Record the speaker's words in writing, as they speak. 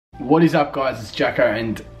What is up, guys? It's Jacko,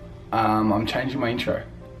 and I'm changing my intro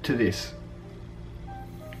to this.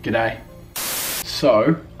 G'day.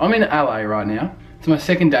 So, I'm in LA right now. It's my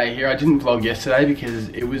second day here. I didn't vlog yesterday because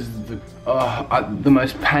it was the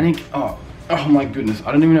most panic. Oh my goodness.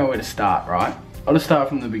 I don't even know where to start, right? I'll just start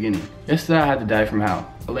from the beginning. Yesterday I had the day from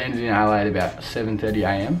hell. I landed in LA at about 7:30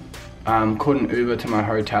 AM. Caught an Uber to my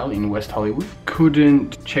hotel in West Hollywood.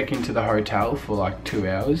 Couldn't check into the hotel for like 2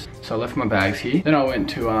 hours. So I left my bags here. Then I went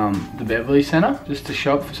to the Beverly Center just to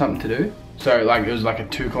shop for something to do. So like it was like a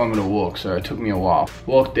 2-kilometer walk, so it took me a while.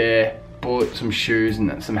 Walked there, bought some shoes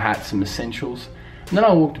and some hats, some essentials. And then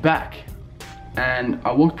I walked back. And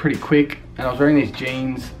I walked pretty quick, and I was wearing these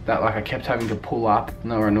jeans that like I kept having to pull up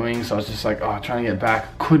and they were annoying, so I was just like, oh, trying to get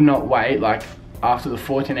back. Could not wait, like after the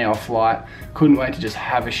 14-hour flight, couldn't wait to just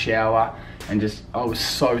have a shower and I was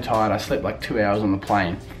so tired. I slept like 2 hours on the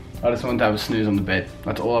plane. I just wanted to have a snooze on the bed.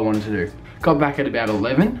 That's all I wanted to do. Got back at about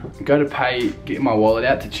 11, go to pay, get my wallet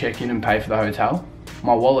out to check in and pay for the hotel.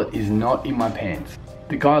 My wallet is not in my pants.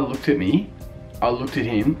 The guy looked at me, I looked at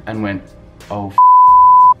him and went, oh,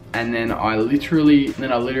 and then I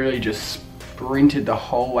literally just sprinted the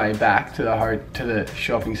whole way back to the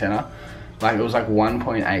shopping center. Like it was like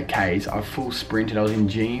 1.8 Ks. I full sprinted. I was in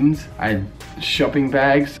jeans, I had shopping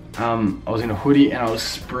bags, I was in a hoodie, and I was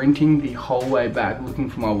sprinting the whole way back looking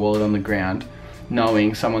for my wallet on the ground,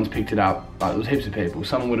 knowing someone's picked it up. Like there was heaps of people.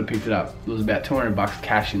 Someone would have picked it up. There was about 200 bucks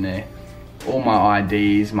cash in there. All my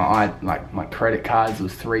IDs, my credit cards. There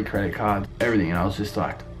was 3 credit cards, everything, and I was just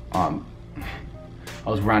like, I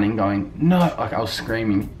was running, going, no, like I was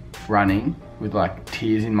screaming, running with like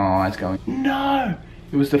tears in my eyes going, no.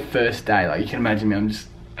 It was the first day, like you can imagine me, I'm just,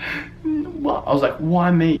 what? I was like,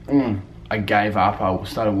 why me? I gave up, I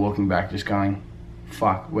started walking back just going,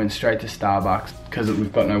 fuck. Went straight to Starbucks because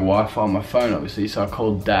we've got no Wi-Fi on my phone obviously, so I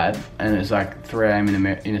called Dad and it was like 3 AM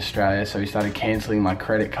in Australia, so he started cancelling my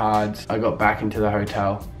credit cards. I got back into the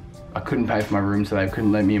hotel. I couldn't pay for my room, so they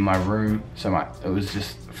couldn't let me in my room, so it was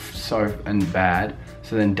just so bad.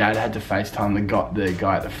 So then Dad had to FaceTime the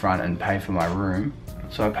guy at the front and pay for my room.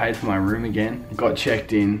 So I paid for my room again, got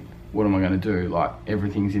checked in. What am I gonna do? Like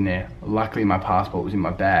everything's in there. Luckily my passport was in my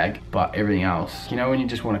bag, but everything else, you know when you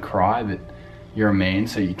just wanna cry but you're a man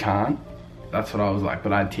so you can't? That's what I was like,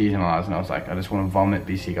 but I had tears in my eyes and I was like, I just wanna vomit,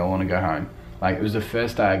 be sick, I wanna go home. Like it was the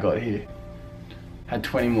first day I got here. Had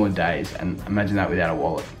 20 more days, and imagine that without a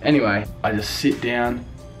wallet. Anyway, I just sit down.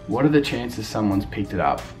 What are the chances someone's picked it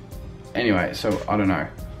up? Anyway, so I don't know.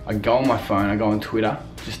 I go on my phone, I go on Twitter,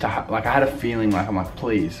 just to like I had a feeling like, I'm like,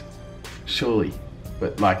 please, surely.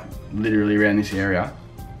 But like literally around this area,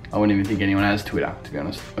 I wouldn't even think anyone has Twitter, to be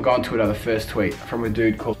honest. I go on Twitter, the first tweet from a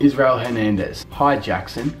dude called Israel Hernandez. Hi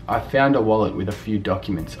Jackson, I found a wallet with a few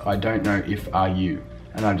documents. I don't know if are you.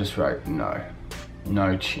 And I just wrote,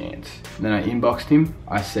 no chance. And then I inboxed him.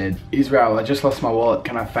 I said, Israel, I just lost my wallet.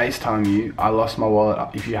 Can I FaceTime you? I lost my wallet.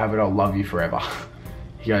 If you have it, I'll love you forever.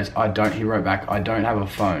 He goes, he wrote back, I don't have a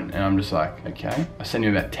phone. And I'm just like, okay. I sent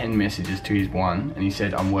him about 10 messages to his one, and he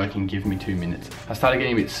said, I'm working, give me 2 minutes. I started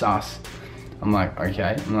getting a bit sus. I'm like,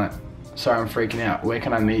 okay. I'm like, sorry, I'm freaking out. Where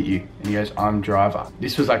can I meet you? And he goes, I'm driver.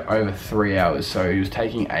 This was like over 3 hours, so he was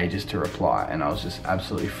taking ages to reply, and I was just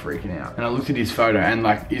absolutely freaking out. And I looked at his photo, and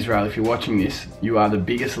like, Israel, if you're watching this, you are the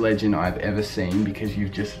biggest legend I've ever seen, because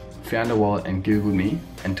you've just found a wallet and Googled me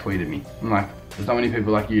and tweeted me. I'm like, there's not many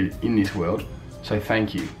people like you in this world. So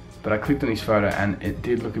thank you. But I clicked on his photo and it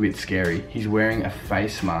did look a bit scary. He's wearing a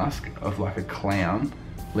face mask of like a clown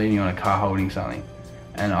leaning on a car holding something.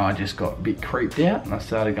 And I just got a bit creeped out and I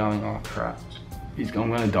started going, oh crap, I'm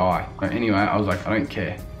gonna die. But anyway, I was like, I don't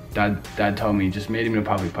care. Dad told me just meet him in a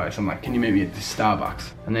public place. I'm like, can you meet me at this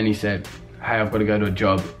Starbucks? And then he said, hey, I've got to go to a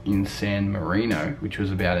job in San Marino, which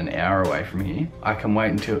was about an hour away from here. I can wait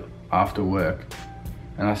until after work.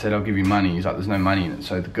 And I said, I'll give you money. He's like, there's no money in it.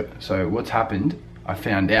 So what's happened, I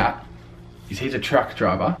found out, is he's a truck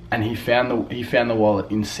driver and he found the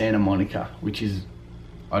wallet in Santa Monica, which is,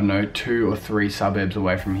 I don't know, 2 or 3 suburbs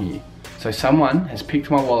away from here. So someone has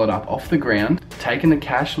picked my wallet up off the ground, taken the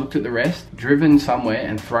cash, looked at the rest, driven somewhere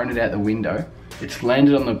and thrown it out the window. It's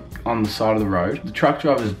landed on the side of the road. The truck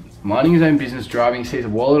driver's minding his own business, driving, sees a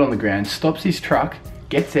wallet on the ground, stops his truck,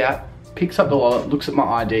 gets out, picks up the wallet, looks at my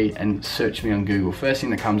ID and searches me on Google. First thing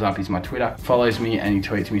that comes up is my Twitter, follows me and he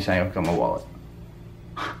tweets me saying I've got my wallet.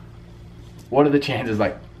 What are the chances?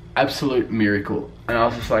 Like, absolute miracle. And I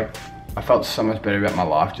was just like, I felt so much better about my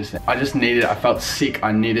life just then. I felt sick,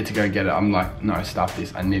 I needed to go get it. I'm like, no, stuff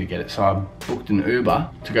this, I need to get it. So I booked an Uber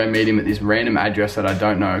to go meet him at this random address that I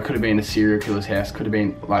don't know. It could have been a serial killer's house, could have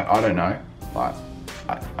been like, I don't know. Like,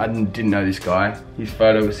 I didn't know this guy. His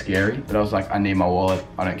photo was scary, but I was like, I need my wallet.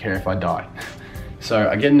 I don't care if I die. So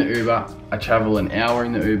I get in the Uber, I travel an hour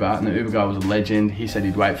in the Uber, and the Uber guy was a legend. He said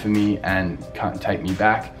he'd wait for me and can't take me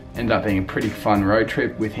back. Ended up being a pretty fun road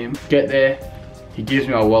trip with him. Get there, he gives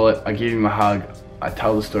me my wallet, I give him a hug, I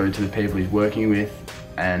tell the story to the people he's working with,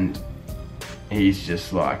 and he's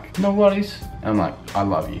just like, no worries. And I'm like, I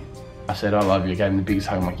love you. I said, I love you. I gave him the biggest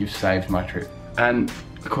hug. I'm like, you've saved my trip. And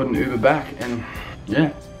I couldn't Uber back, and yeah,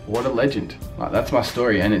 what a legend. Like, that's my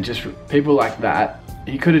story. And it just, people like that,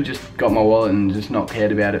 he could have just got my wallet and just not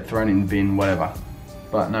cared about it, thrown it in the bin, whatever.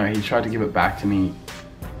 But no, he tried to give it back to me.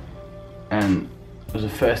 And it was the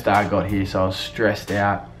first day I got here, so I was stressed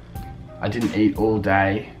out. I didn't eat all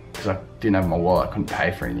day because I didn't have my wallet. I couldn't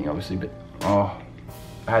pay for anything, obviously, but oh,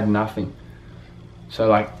 I had nothing. So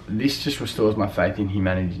like, this just restores my faith in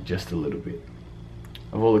humanity just a little bit.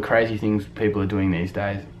 Of all the crazy things people are doing these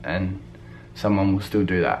days, and someone will still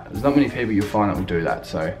do that. There's not many people you'll find that will do that,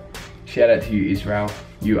 so shout out to you, Israel.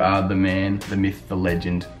 You are the man, the myth, the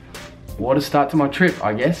legend. What a start to my trip,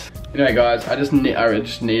 I guess. Anyway guys, I just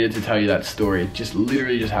needed to tell you that story. It just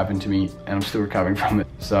literally just happened to me, and I'm still recovering from it.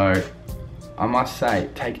 So I must say,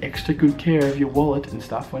 take extra good care of your wallet and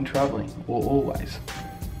stuff when traveling, or always.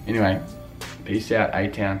 Anyway, peace out,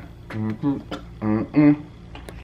 A-Town.